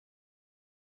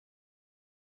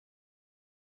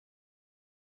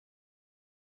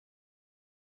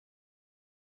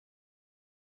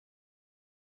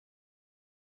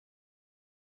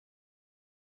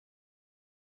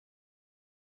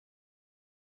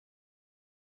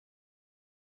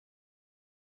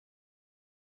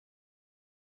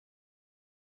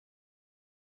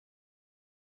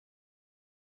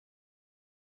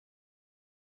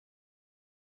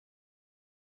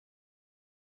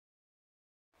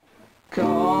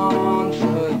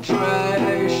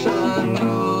Concentration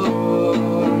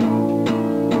moon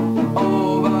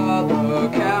over the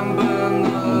camp in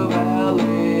the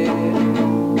valley.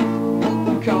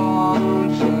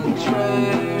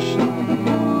 Concentration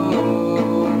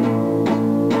moon.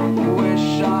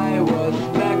 Wish I was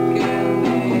back in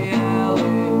the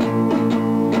alley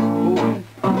with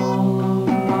all of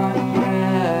my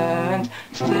friends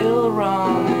still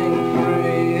running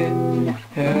free.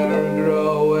 Hair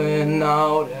growing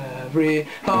out every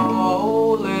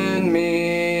hole in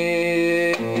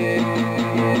me.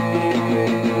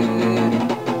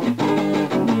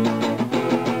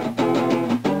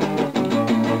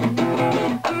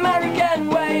 American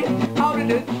way, how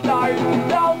did it start?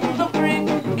 Thousands of trees,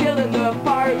 killing the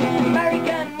park.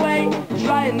 American way,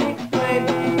 try and explain.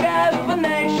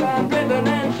 Caffeination, driven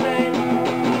insane.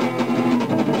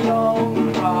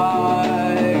 Don't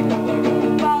cry,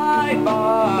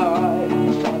 bye-bye.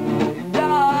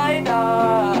 Die,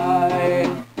 die.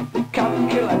 Come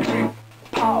kill a tree.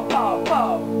 Pow, pow,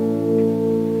 pow.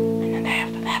 And then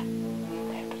after that.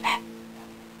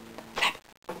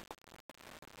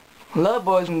 Hello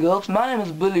boys and girls, my name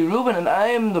is Bili Rubin and I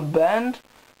am the band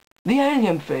The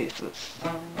Alien Faces.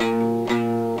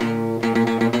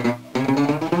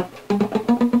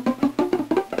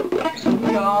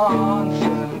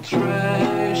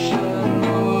 Concentration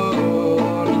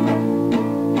moon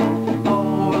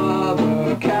over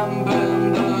the camp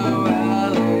in the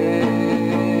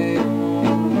valley.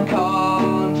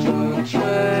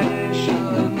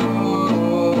 Concentration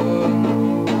moon.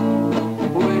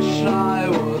 Wish I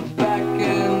was back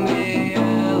in the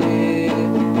alley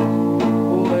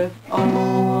with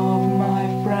all of my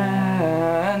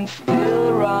friends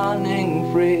still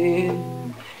running free.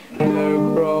 Hair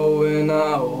growing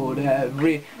out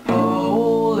every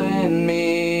hole in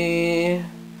me.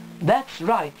 That's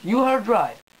right, you heard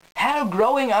right. Hair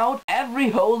growing out every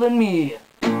hole in me.